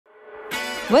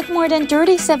With more than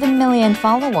 37 million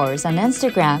followers on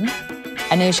Instagram,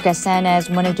 Anushka Sen is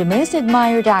one of the most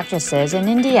admired actresses in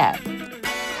India.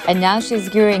 And now she's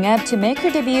gearing up to make her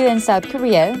debut in South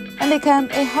Korea and become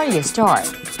a Hallyu star.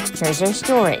 Here's her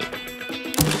story.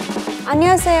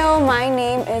 Annyeonghaseyo, my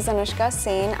name is Anushka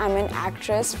Sen. I'm an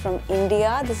actress from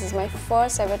India. This is my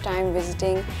first ever time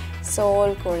visiting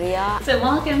Seoul, Korea. So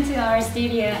welcome to our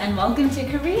studio and welcome to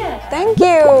Korea. Thank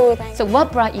you. So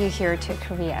what brought you here to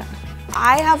Korea?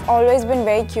 I have always been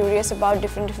very curious about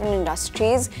different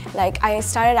industries. Like, I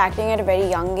started acting at a very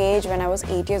young age when I was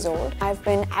 8 years old. I've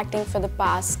been acting for the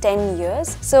past 10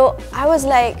 years. So I was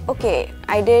like, okay,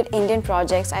 I did Indian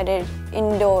projects, I did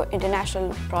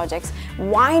international projects.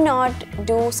 Why not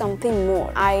do something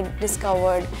more? I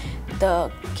discovered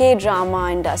the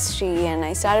K-drama industry and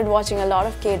I started watching a lot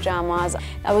of K-dramas.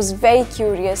 I was very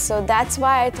curious, so that's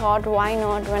why I thought, why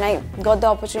not? When I got the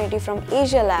opportunity from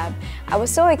Asia Lab, I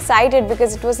was so excited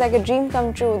because it was like a dream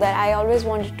come true that I always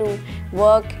wanted to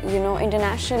work,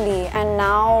 internationally. And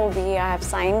now we have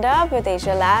signed up with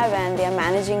Asia Lab and they are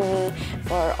managing me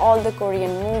for all the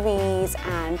Korean movies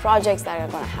and projects that are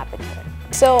going to happen here.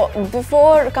 So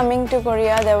before coming to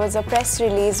Korea, there was a press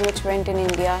release which went in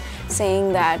India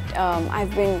saying that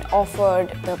I've been offered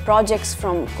the projects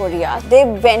from Korea. They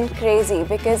went crazy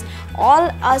because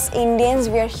all us Indians,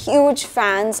 we are huge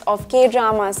fans of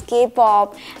K-dramas,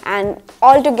 K-pop and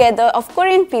altogether of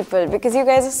Korean people because you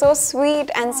guys are so sweet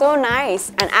and so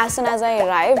nice. And as soon as I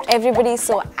arrived, everybody is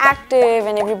so active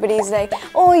and everybody's like,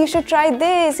 oh, you should try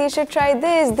this, you should try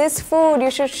this food,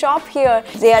 you should shop here.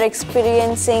 They are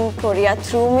experiencing Korea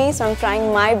through me, so I'm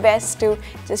trying my best to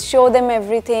just show them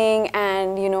everything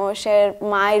and share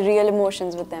my real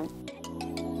emotions with them.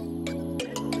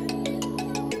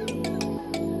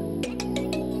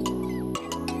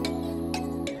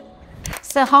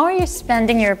 So how are you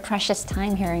spending your precious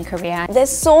time here in Korea? There's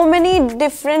so many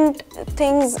different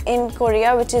things in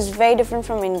Korea which is very different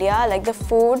from India, like the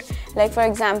food. Like for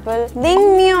example,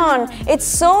 naengmyeon. It's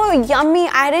so yummy.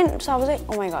 So I was like,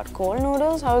 oh my god, cold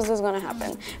noodles? How is this gonna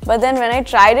happen? But then when I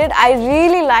tried it, I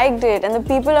really liked it. And the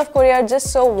people of Korea are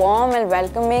just so warm and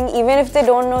welcoming. Even if they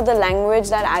don't know the language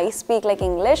that I speak, like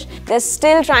English, they're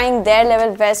still trying their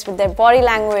level best with their body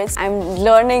language. I'm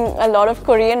learning a lot of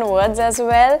Korean words as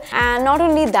well. And not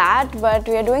only that, but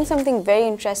we are doing something very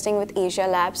interesting with Asia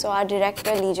Lab. So our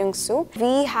director Lee Jung-soo,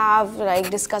 we have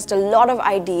discussed a lot of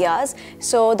ideas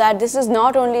so that this is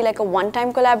not only like a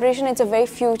one-time collaboration, it's a very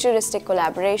futuristic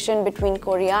collaboration between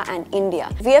Korea and India.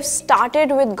 We have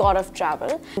started with God of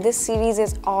Travel. This series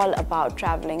is all about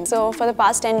traveling. So for the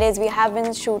past 10 days, we have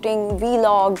been shooting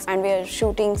vlogs and we are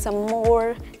shooting some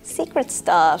more secret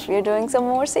stuff. We're doing some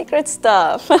more secret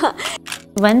stuff.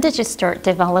 When did you start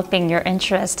developing your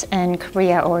interest in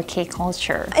Korea or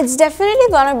K-culture? It's definitely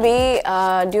gonna be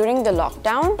during the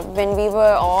lockdown when we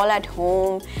were all at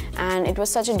home and it was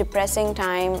such a depressing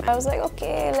time. I was like,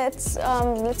 okay,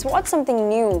 let's watch something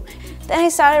new. Then I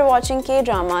started watching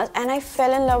K-dramas and I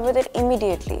fell in love with it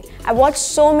immediately. I watched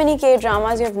so many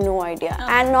K-dramas, you have no idea.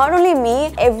 And not only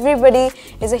me, everybody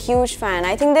is a huge fan.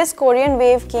 I think this Korean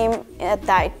wave came at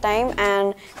that time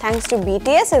and thanks to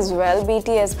BTS as well.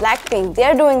 BTS, Blackpink,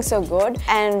 they're doing so good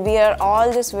and we are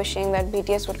all just wishing that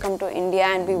BTS would come to India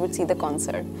and we would see the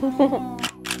concert.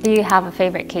 Do you have a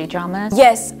favorite K-drama?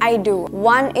 Yes, I do.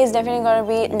 One is definitely going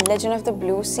to be Legend of the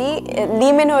Blue Sea.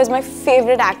 Lee Min-ho is my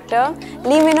favorite actor.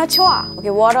 Lee Min-ho Choa.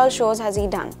 Okay, what all shows has he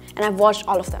done? And I've watched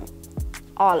all of them.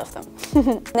 All of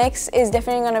them. Next is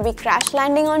definitely going to be Crash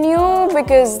Landing on You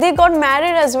because they got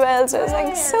married as well. So it's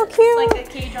like so cute. It's like a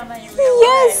K-drama in real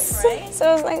life, right? So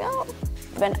I was like, oh.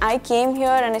 When I came here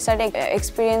and I started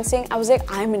experiencing, I was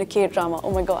like, I'm in a K-drama,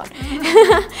 oh my god.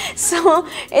 So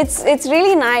it's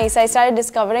really nice. I started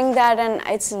discovering that and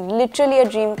it's literally a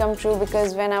dream come true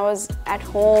because when I was at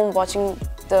home watching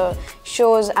the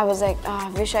shows, I was like, oh, I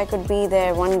wish I could be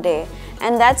there one day.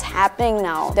 And that's happening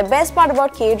now. The best part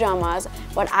about K-dramas,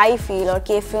 what I feel, or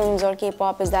K-films or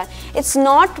K-pop is that it's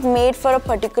not made for a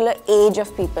particular age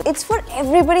of people. It's for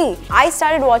everybody. I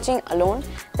started watching alone,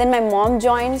 then my mom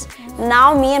joins.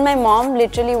 Now me and my mom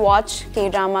literally watch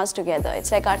K-dramas together.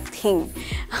 It's like our thing.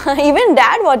 Even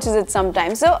dad watches it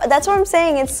sometimes. So that's what I'm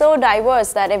saying. It's so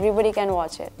diverse that everybody can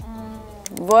watch it.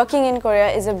 Working in Korea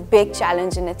is a big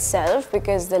challenge in itself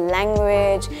because the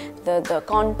language, the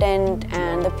content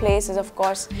and the place is of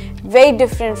course very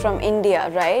different from India,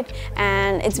 right?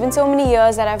 And it's been so many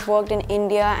years that I've worked in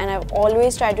India and I've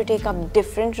always tried to take up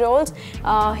different roles.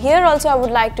 Here also I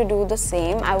would like to do the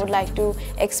same. I would like to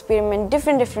experiment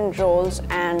different roles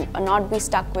and not be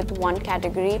stuck with one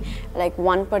category, like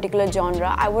one particular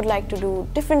genre. I would like to do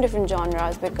different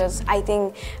genres because I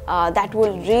think that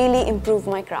will really improve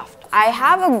my craft. I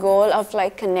have a goal of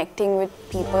like connecting with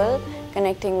people,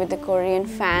 connecting with the Korean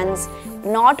fans,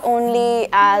 not only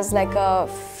as like a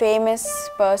famous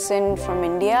person from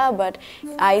India, but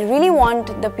I really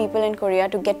want the people in Korea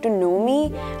to get to know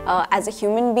me as a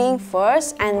human being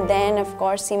first, and then of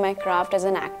course see my craft as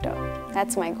an actor.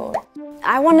 That's my goal.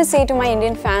 I want to say to my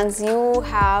Indian fans, you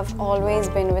have always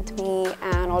been with me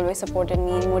and always supported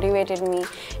me, motivated me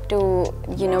to,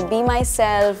 you know, be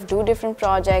myself, do different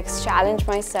projects, challenge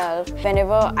myself.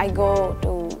 Whenever I go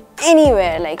to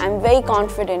anywhere, like I'm very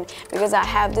confident because I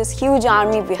have this huge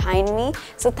army behind me.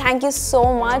 So thank you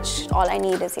so much. All I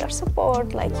need is your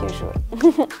support like usual.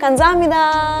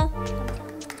 감사합니다.